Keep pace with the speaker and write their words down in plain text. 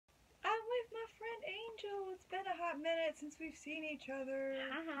hot minute since we've seen each other.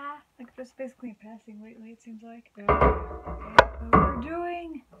 Like, just basically in passing lately, it seems like. What we're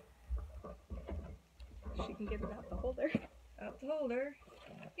doing. She can get it out the holder. Out the holder.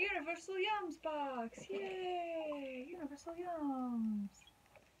 Universal Yums box! Yay! Universal Yums!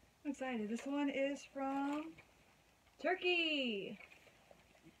 I'm excited. This one is from Turkey!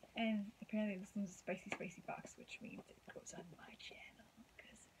 And apparently this one's a spicy box, which means it goes on my channel.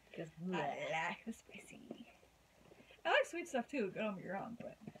 Because I like the spicy. I like sweet stuff too, don't get me wrong,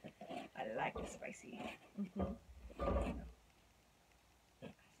 but I like the spicy.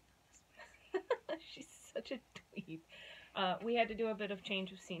 She's such a dweeb. We had to do a bit of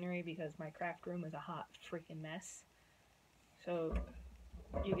change of scenery because my craft room is a hot freaking mess. So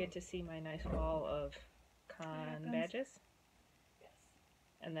you get to see my nice wall of con badges. Yes.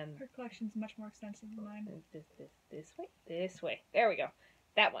 And then her collection's much more extensive than mine. This way. There we go.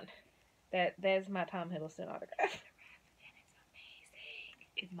 That one. There's my Tom Hiddleston autograph. And it's amazing.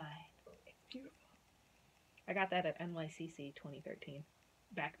 It's mine. It's beautiful. I got that at NYCC 2013.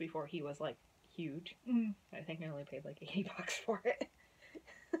 Back before he was like huge. I think I only paid like $80 for it.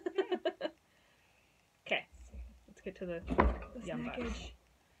 Okay, let's get to the yum box.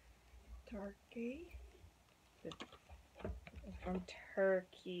 Turkey. From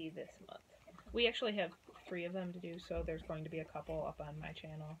Turkey this month. We actually have 3 of them to do, so there's going to be a couple up on my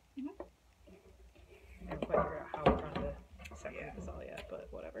channel. I haven't quite figured out how we're going to separate this all yet, but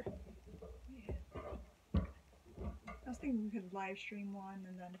whatever. Yeah. I was thinking we could live stream one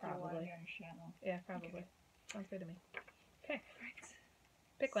and then put one on your channel. Yeah, probably. Okay. Sounds good to me. Okay. Right.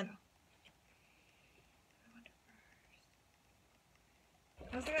 Pick one.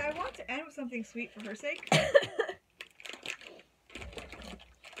 I was like, I want to end with something sweet for her sake.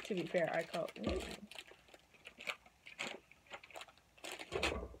 To be fair, I call.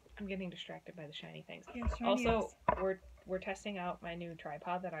 I'm getting distracted by the shiny things. Yeah, also, we're testing out my new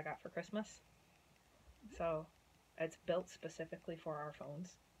tripod that I got for Christmas. So, it's built specifically for our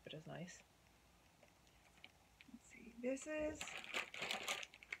phones, which is nice. Let's see. This is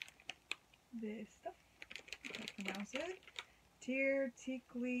this stuff. I can't pronounce it. Tier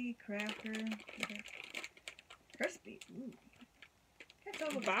Tikli Cracker. Crispy. Ooh. Can't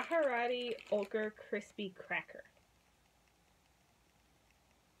tell what Baharati Ochre Crispy Cracker.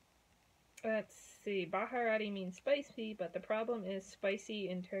 Let's see. Baharati means spicy, but the problem is spicy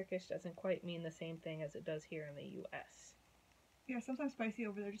in Turkish doesn't quite mean the same thing as it does here in the U.S. Yeah, sometimes spicy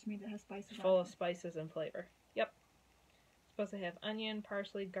over there just means it has spices. Full of spices and flavor. Yep. It's supposed to have onion,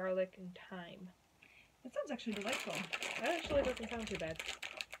 parsley, garlic, and thyme. That sounds actually delightful. That actually doesn't sound too bad.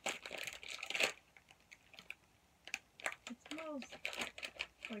 It smells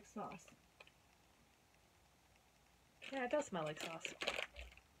like sauce. Yeah, it does smell like sauce.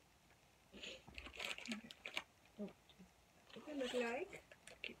 Okay. Oh, what does it look like?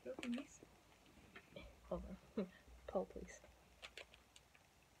 Keep looking this. Hold on. Pull, please.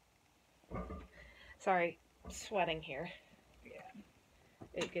 Sorry, sweating here. Yeah.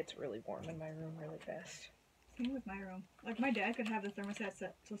 It gets really warm in my room really fast. Same with my room. Like, my dad could have the thermostat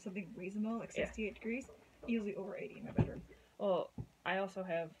set to something reasonable, like 68 degrees, easily over 80 in my bedroom. Well, I also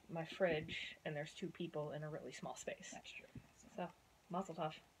have my fridge, and there's 2 people in a really small space. That's true. So, mazel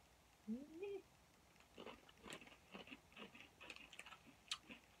tov. Mm.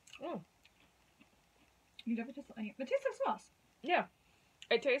 You definitely taste onion. It tastes like sauce. Yeah.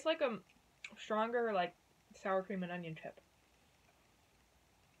 It tastes like a stronger, like, sour cream and onion chip.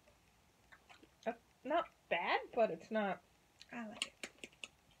 Not bad, but it's not. I like it.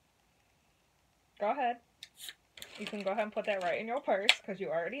 Go ahead. You can go ahead and put that right in your purse, because you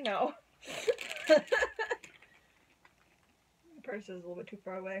already know. The purse is a little bit too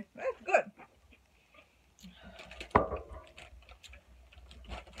far away. Good.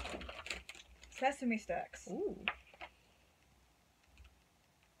 Sesame sticks. Ooh.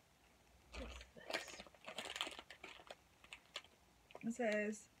 It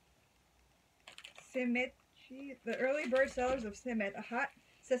says, Simit, the early bird sellers of Simit, a hot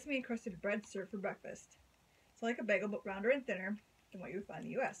sesame-encrusted bread served for breakfast. It's like a bagel, but rounder and thinner than what you would find in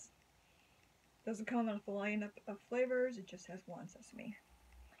the U.S. Doesn't come with a lineup of flavors, it just has one sesame.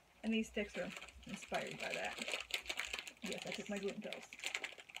 And these sticks are inspired by that. Yes, I took my gluten pills.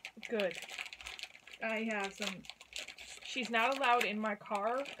 Good. I have some... She's not allowed in my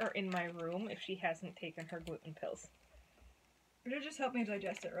car or in my room if she hasn't taken her gluten pills. It'll just help me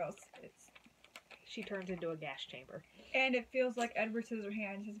digest it, or else she turns into a gas chamber. And it feels like Edward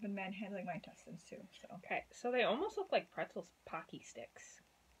Scissorhands has been manhandling my intestines too. So okay, so they almost look like pretzel Pocky sticks.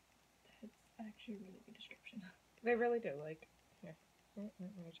 That's actually a really good description. They really do. Like, here, where's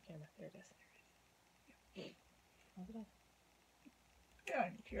your camera? There it is. positive. Yeah,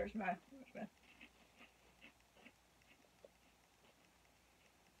 cheers, man.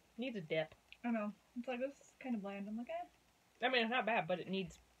 Needs a dip. I know. It's like, this is kind of bland. I'm like, eh. I mean, it's not bad, but it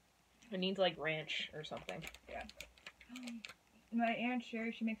needs like ranch or something. Yeah. My Aunt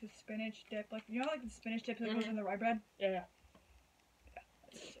Sherry, she makes a spinach dip. Like, you know, like the spinach dip that goes in the rye bread? Yeah. Yeah,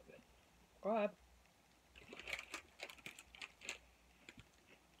 that's so good. Go ahead.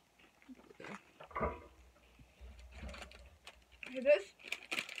 Look at this.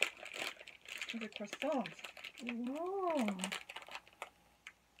 Look at croissants. Whoa.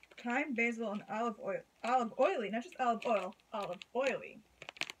 Thyme, basil, and olive oil. Olive oily, not just olive oil. Olive oily.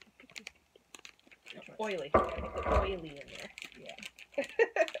 Oily. The oily in there. Yeah.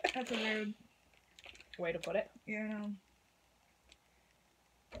 That's a weird way to put it. Yeah, I know.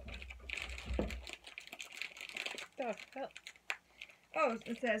 The hell? Oh,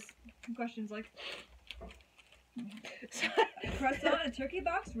 it says questions like croissant in a turkey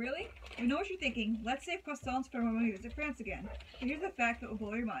box? Really? We know what you're thinking. Let's save croissants for when we visit France again. But here's the fact that will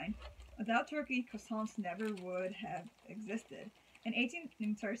blow your mind. Without turkey, croissants never would have existed. In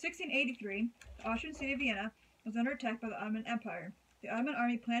 1683, the Austrian city of Vienna was under attack by the Ottoman Empire. The Ottoman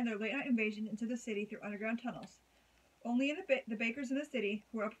army planned their late-night invasion into the city through underground tunnels. Only the bakers in the city,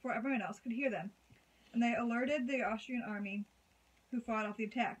 who were up before everyone else, could hear them, and they alerted the Austrian army, who fought off the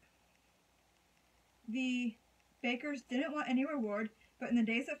attack. The bakers didn't want any reward, but in the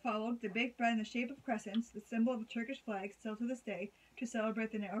days that followed, they baked bread in the shape of crescents, the symbol of the Turkish flag still to this day, to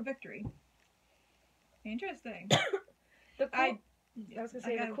celebrate the narrow victory. Interesting. I was gonna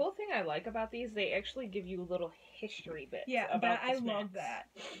say, the cool thing I like about these, they actually give you little history bits. Yeah, about I love that.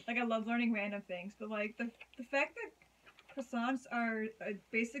 Like, I love learning random things, but like the fact that croissants are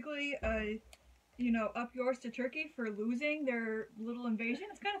basically up yours to Turkey for losing their little invasion,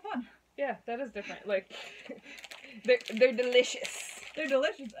 it's kind of fun. Yeah, that is different. Like, they're delicious. They're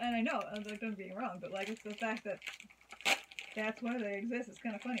delicious, and I know, like, don't get me wrong, but like, it's the fact that that's why they exist. It's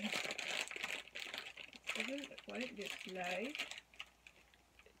kind of funny. This is what it looks like.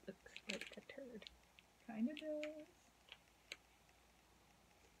 Like a turd. Kind of does.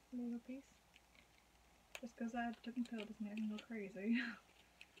 A little piece. Just because I took a pill doesn't make me go crazy.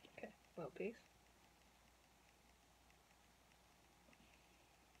 Okay, little piece.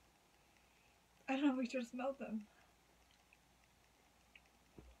 I don't know if we should have smelled them.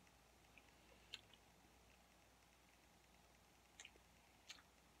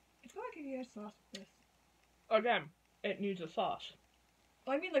 I feel like if you had sauce with this. Again, it needs a sauce.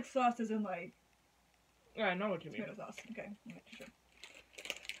 Well, I mean like sauce as in like... Yeah, I know what you mean. Tomato sauce. Okay, I'm not sure.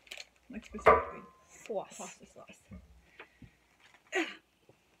 Like specifically. Sauce. Pasta sauce.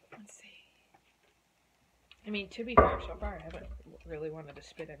 Let's see. I mean, to be fair, so far I haven't really wanted to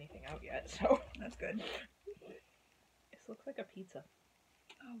spit anything out yet, so... That's good. This looks like a pizza.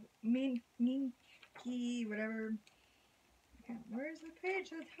 Oh, minky, whatever. Okay, where's the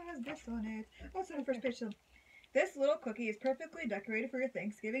page that has this on it? Oh, it's on the first page. So, this little cookie is perfectly decorated for your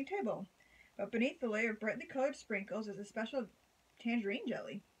Thanksgiving table. But beneath the layer of brightly colored sprinkles is a special tangerine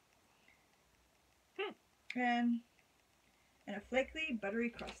jelly. And a flaky, buttery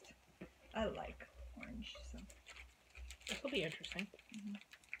crust. I like orange, so... This will be interesting.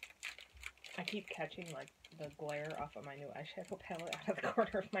 I keep catching, like, the glare off of my new eyeshadow palette out of the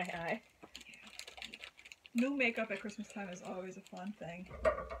corner of my eye. Yeah. New makeup at Christmas time is always a fun thing.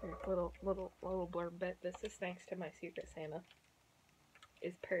 Little blurb bit. This is thanks to my Secret Santa.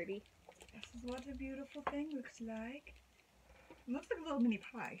 Is Purdy. This is what a beautiful thing looks like. It looks like a little mini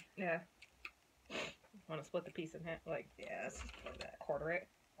pie. Yeah. Want to split the piece in half? Like, yeah, let's just play that. Quarter it?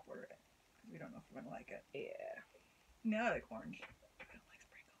 Quarter it. Because we don't know if we're going to like it. Yeah. No, I like orange. I don't like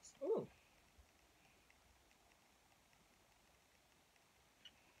sprinkles. Ooh.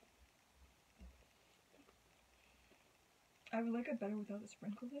 I would like it better without the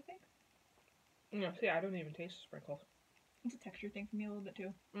sprinkles, I think. No, see, I don't even taste the sprinkles. It's a texture thing for me a little bit,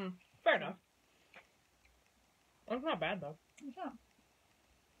 too. Fair enough. It's not bad, though. It's not.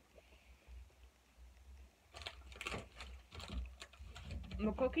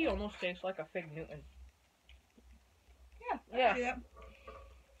 The cookie almost tastes like a Fig Newton. Yeah. Yeah. Yeah.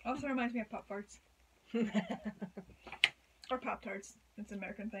 Also reminds me of Pop Farts. Or Pop Tarts. It's an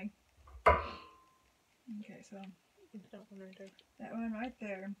American thing. Okay, so... That one right there. That one right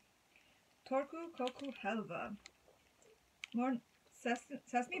there. Torku Koku Helva. More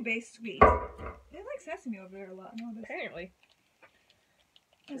sesame-based sweet. They like sesame over there a lot. No, Apparently.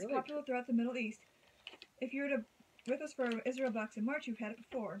 It's really popular throughout the Middle East. If you were with us for Israel Box in March, you've had it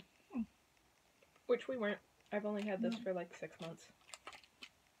before. Which we weren't. I've only had this for like 6 months.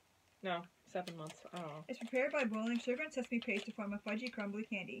 No, 7 months. Oh. It's prepared by boiling sugar and sesame paste to form a fudgy, crumbly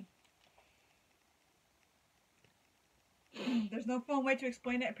candy. There's no fun way to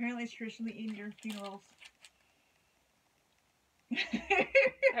explain it. Apparently, it's traditionally eaten during funerals.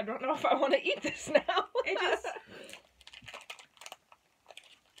 I don't know if I want to eat this now. It just...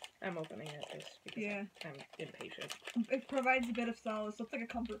 I'm opening it just because I'm impatient. It provides a bit of solace, so it's like a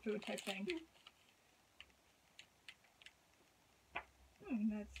comfort food type thing.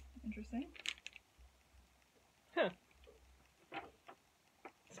 That's interesting. Huh.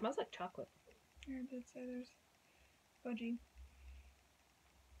 It smells like chocolate. Here, it did say there's fudgy.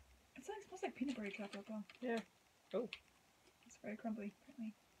 It smells like peanut butter chocolate though. Yeah. Oh. It's very crumbly,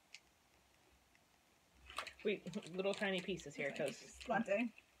 apparently. Wait, little tiny pieces here, because... Latte.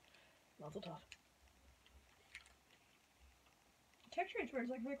 Mazel tov. Texture is weird,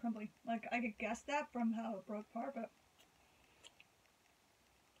 it's like very crumbly. Like, I could guess that from how it broke apart, but...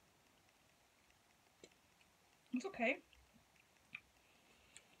 It's okay.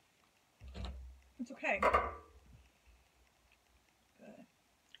 It's okay. Good.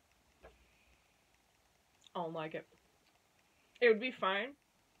 I don't like it. It would be fine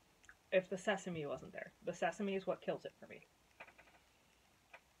if the sesame wasn't there. The sesame is what kills it for me.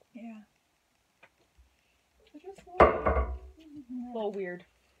 Yeah. It's just A little weird.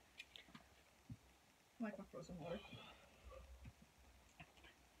 I like my frozen water.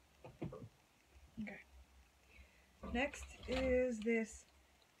 Okay. Next is this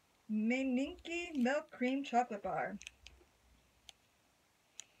Meninki Milk Cream Chocolate Bar.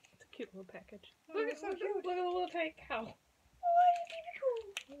 It's a cute little package. Oh, Look, it's so cute. Look at the little tiny cow.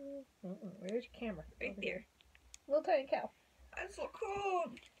 Oh, Where's your camera? right Over there. here. Little tiny cow. That's so cool.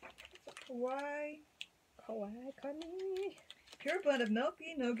 That's so kawaii. Kawaii, kani. Pure blend of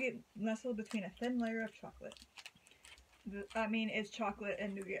milky nougat nestled between a thin layer of chocolate. I mean, it's chocolate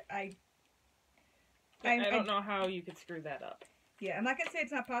and nougat. I don't know how you could screw that up. Yeah, I'm not gonna say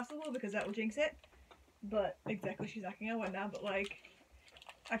it's not possible because that will jinx it. But exactly, she's knocking on wood now. But like,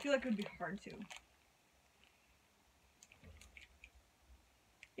 I feel like it would be hard to.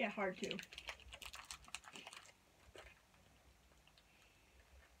 Yeah, hard to.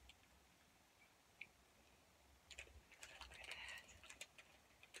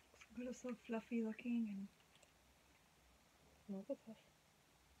 But it's so fluffy looking and. Look at this.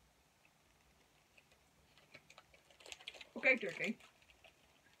 Okay, turkey.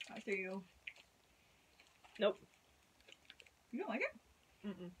 I see you. Nope. You don't like it?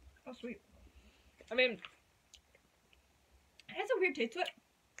 Mm-mm. Oh, sweet. I mean, It has a weird taste to it.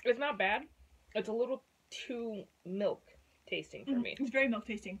 it's not bad. It's a little too milk tasting for me. It's very milk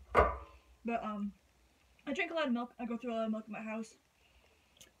tasting. But, I drink a lot of milk. I go through a lot of milk in my house.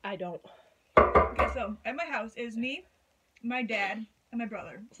 I don't. Okay, so, at my house is me, my dad, and my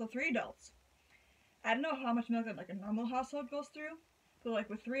brother. So, 3 adults. I don't know how much milk like a normal household goes through. But, like,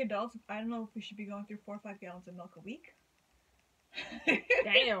 with 3 adults, I don't know if we should be going through 4 or 5 gallons of milk a week.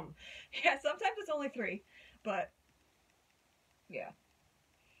 Damn. Yeah, sometimes it's only 3. But, yeah.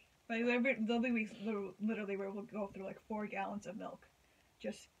 Like, there'll be weeks literally where we'll go through, like, 4 gallons of milk.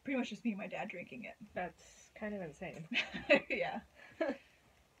 Just, pretty much just me and my dad drinking it. That's kind of insane. Yeah.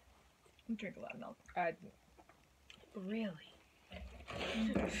 We drink a lot of milk. Really?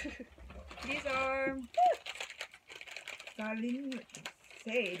 These are... Darling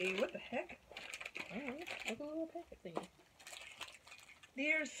Sadie. What the heck? Alright, look at the little packet thingy.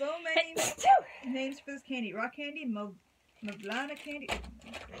 There are so many names for this candy. Rock candy, Mavlana candy.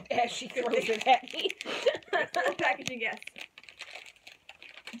 As she throws it at me. Packaging, yes.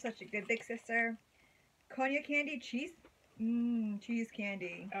 I'm such a good big sister. Cognac candy, cheese. Cheese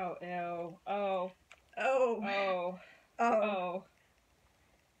candy. Oh, ew. Oh. Oh. Oh. Oh. Oh.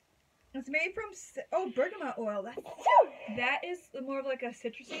 It's made from, bergamot oil. That is more of like a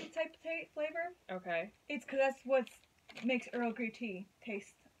citrusy type flavor. Okay. It's because that's what makes Earl Grey tea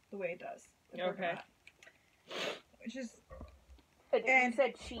taste the way it does. The Okay. bergamot. Which is, You And-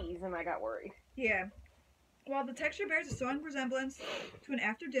 said cheese and I got worried. yeah. While the texture bears a strong resemblance to an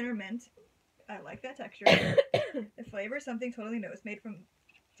after-dinner mint, I like that texture. The flavor is something totally new. It's made from,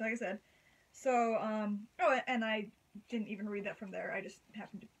 so like I said. So, and I didn't even read that from there. I just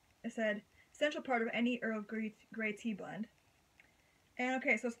happened to, it said, essential part of any Earl Grey tea blend. And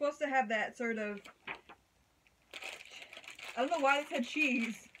okay, so it's supposed to have that sort of, I don't know why they said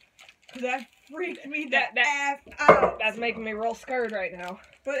cheese, because that freaked me the F out. That's making me real scared right now.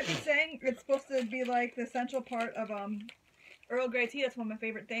 But if it's saying it's supposed to be like the essential part of Earl Grey tea, that's one of my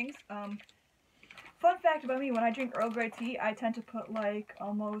favorite things. Fun fact about me, when I drink Earl Grey tea, I tend to put like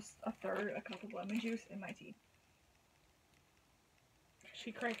almost a cup of lemon juice in my tea.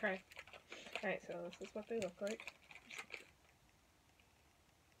 She cray. Alright, so this is what they look like.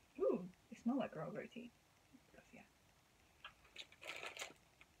 Ooh, they smell like Earl Grey tea. Yeah.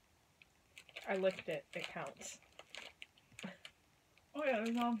 I licked it. It counts. Oh yeah,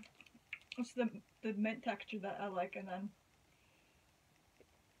 there's what's the mint texture that I like, and then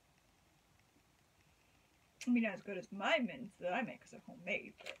I mean, not as good as my mints that I make because they're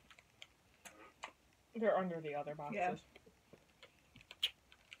homemade. But... They're under the other boxes. Yeah.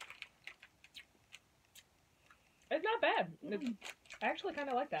 It's not bad. I actually kind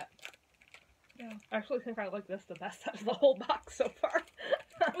of like that. Yeah. I actually think I like this the best out of the whole box so far.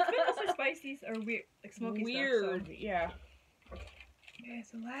 Well, it's mostly spicy or weird, like smoky Weird, stuff. So. Yeah. Okay,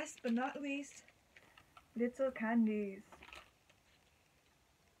 so last but not least, little candies.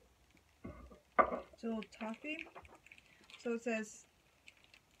 It's a little toffee. So it says,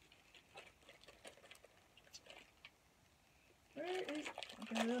 where is,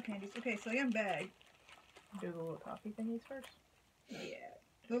 okay, little candies. Okay, so yum bag. Do the little toffee thingies first. Yeah.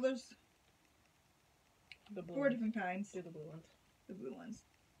 So there's The blue 4 ones. different kinds. Do the blue ones. The blue ones.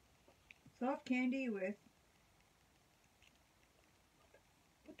 Soft candy with,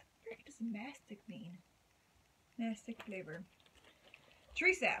 what the frick does mastic mean? Mastic flavor.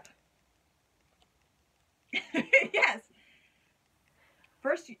 Tree sap. Yes.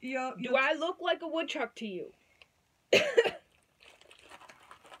 First, Do I look like a woodchuck to you?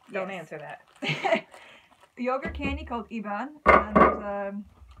 Don't answer that. Yogurt candy called Iban, and there's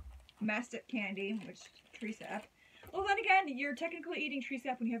mastic candy, which is tree sap. Well, then again, you're technically eating tree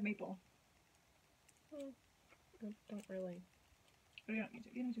sap when you have maple. Don't really. But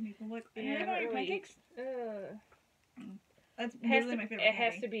you don't do maple. Like, Yeah, have I you don't had your really pancakes? That's literally my favorite. It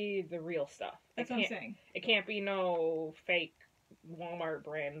has candy. to be the real stuff. That's what I'm saying. It can't be no fake Walmart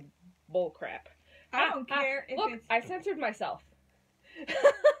brand bullcrap. I don't care if look, it's. I censored myself.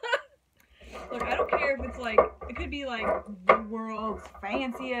 Look, I don't care if it's like. It could be like the world's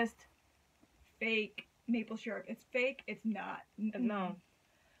fanciest fake maple syrup. It's fake. It's not. No,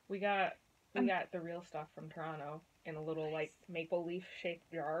 we got the real stuff from Toronto in a little like maple leaf shaped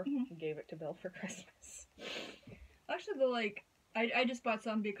jar. We gave it to Bill for Christmas. Actually, I just bought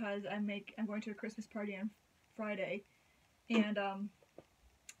some because I'm going to a Christmas party on Friday, and I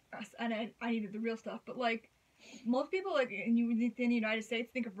needed the real stuff. But like most people like in the United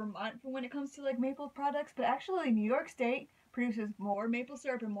States think of Vermont for when it comes to like maple products, but actually New York State produces more maple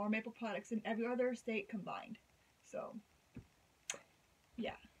syrup and more maple products than every other state combined. So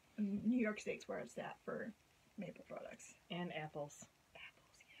yeah, New York State's where it's at for maple products And apples.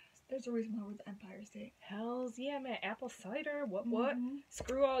 There's a reason why we're the Empire State. Hells yeah, man. Apple cider? What? Mm-hmm.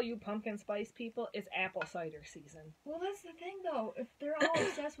 Screw all you pumpkin spice people. It's apple cider season. Well, that's the thing, though. If they're all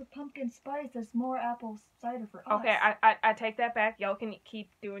obsessed with pumpkin spice, there's more apple cider for us. Okay, I take that back. Y'all can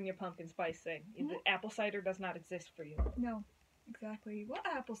keep doing your pumpkin spice thing. The apple cider does not exist for you. No. Exactly. What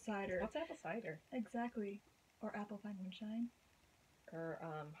apple cider? What's apple cider? Exactly. Or apple pie moonshine. Or,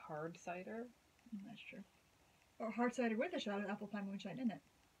 hard cider? That's true. Or hard cider with a shot of apple pie moonshine in it.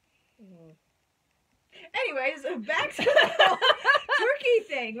 Anyways, back to the turkey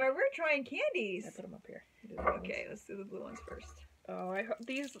thing where we're trying candies. I put them up here. Okay, let's do the blue ones first. Oh, I hope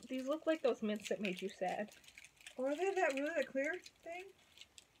these look like those mints that made you sad. Or are they really that clear thing?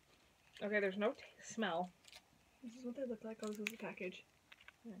 Okay, there's no smell. This is what they look like. Oh, this is the package.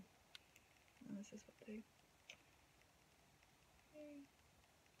 And this is what they.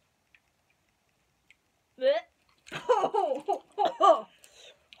 Oh!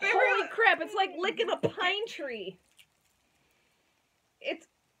 Holy crap, it's like licking a pine tree.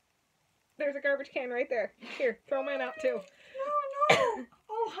 There's a garbage can right there. Here, throw mine out too. No.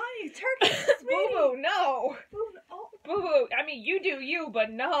 Oh, honey, turkey. Boo-boo, no. Oh. Boo-boo, I mean, you do you,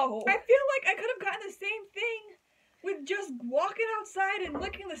 but no. I feel like I could have gotten the same thing with just walking outside and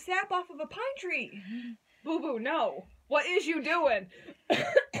licking the sap off of a pine tree. Boo-boo, no. What is you doing?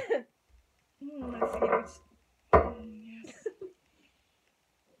 Let's see. Yes.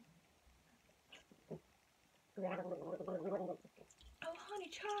 Oh, honey,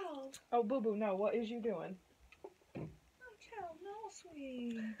 child. Oh, boo-boo, no. What is you doing? Oh, child, no,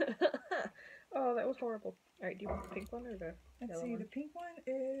 sweet. Oh, that was horrible. Alright, do you want the pink one or the Let's yellow see, one? the pink one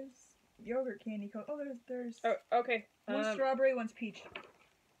is yogurt candy cone. Oh, there's Oh, okay. one's strawberry, one's peach.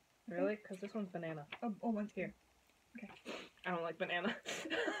 Really? Because this one's banana. Oh, one's here. Okay. I don't like banana.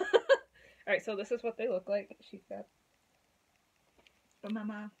 Alright, so this is what they look like. She's got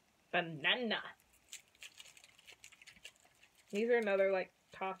Banana. These are another, like,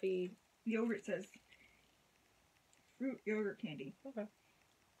 toffee. Yogurt says fruit yogurt candy. Okay.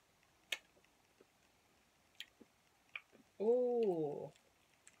 Ooh.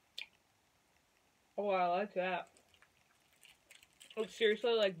 Oh, I like that. It's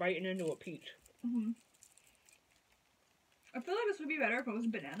seriously like biting into a peach. Mm-hmm. I feel like this would be better if it was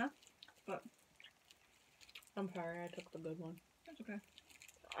banana, but I'm sorry, I took the good one. that's okay.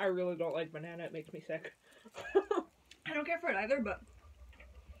 I really don't like banana, it makes me sick. I don't care for it either, but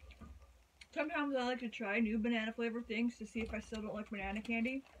sometimes I like to try new banana flavored things to see if I still don't like banana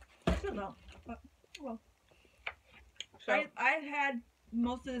candy. I still don't, but well. So, I've had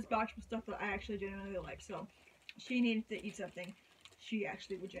most of this box with stuff that I actually genuinely like, so she needed to eat something she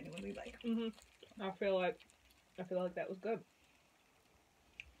actually would genuinely like. I feel like that was good.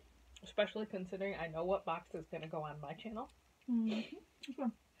 Especially considering I know what box is going to go on my channel. Which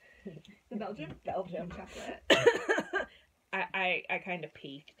one? The Belgian? Belgium. Chocolate. I kind of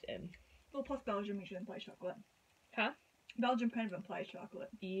peeked and... Well, plus Belgium usually implies chocolate. Huh? Belgium kind of implies chocolate.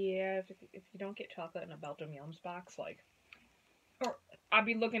 Yeah, if you don't get chocolate in a Belgium Yums box, like... Or I'll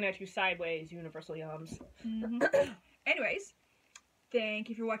be looking at you sideways, Universal Yums. Anyways, thank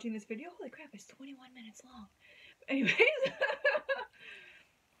you for watching this video. Holy crap, it's 21 minutes long. Anyways,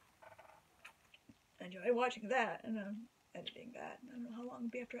 enjoy watching that and editing that. I don't know how long it'll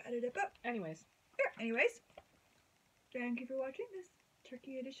be after I edit it, but Anyways. yeah. Anyways, thank you for watching this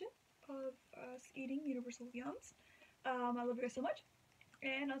turkey edition of us eating Universal Yums. I love you guys so much,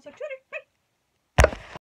 and I'll talk to you later. Bye!